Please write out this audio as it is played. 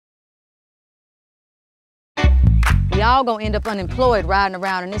y'all gonna end up unemployed riding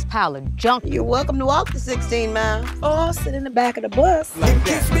around in this pile of junk. You're welcome to walk the 16 miles. Or sit in the back of the bus.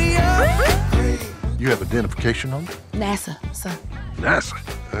 You have identification on it? NASA, sir. NASA?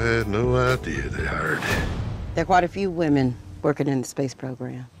 I had no idea they hired. There are quite a few women working in the space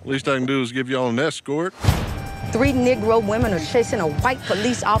program. Least I can do is give y'all an escort. 3 Negro women are chasing a white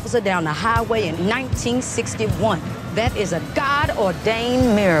police officer down the highway in 1961. That is a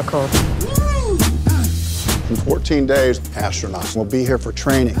God-ordained miracle. In 14 days, astronauts will be here for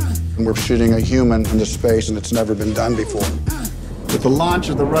training. And we're shooting a human into space, and it's never been done before. With the launch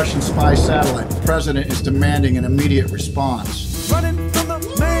of the Russian spy satellite, the president is demanding an immediate response. Running from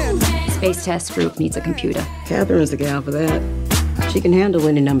the man. Space Test Group needs a computer. Catherine's the gal for that. She can handle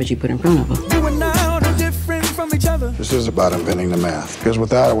any numbers you put in front of her. You and I are different from each other. This is about inventing the math, because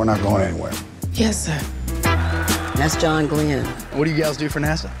without it, we're not going anywhere. Yes, sir. That's John Glenn. What do you guys do for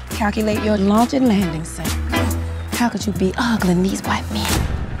NASA? Calculate your launch and landing site. How could you be ogling these white men?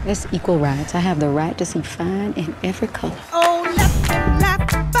 It's equal rights. I have the right to see fine in every color. Oh,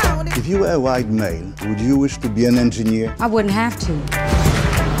 left about it. If you were a white male, would you wish to be an engineer? I wouldn't have to.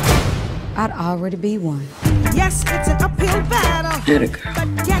 I'd already be one. Yes, it's an uphill battle. Get it, girl.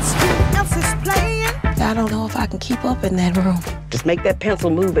 But guess who else is playing? I don't know if I can keep up in that room. Just make that pencil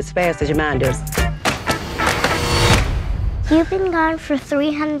move as fast as your mind does. You've been gone for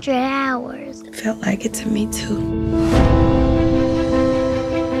 300 hours. It felt like it to me, too.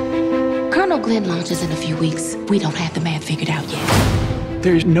 Colonel Glenn launches in a few weeks. We don't have the math figured out yet.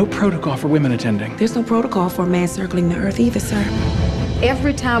 There's no protocol for women attending. There's no protocol for a man circling the Earth either, sir.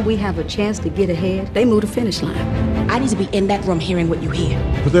 Every time we have a chance to get ahead, they move the finish line. I need to be in that room hearing what you hear.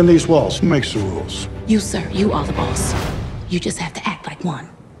 Within these walls, who makes the rules? You, sir, you are the boss. You just have to act like one,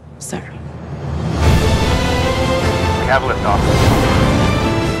 sir. We have liftoff.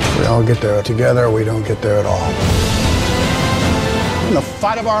 We all get there together, or we don't get there at all. In the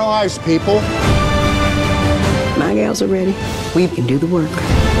fight of our lives, people. My gals are ready. We can do the work.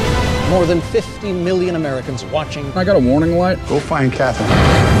 More than 50 million Americans watching. I got a warning light. Go find Catherine.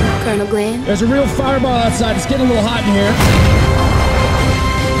 Colonel Glenn? There's a real fireball outside. It's getting a little hot in here.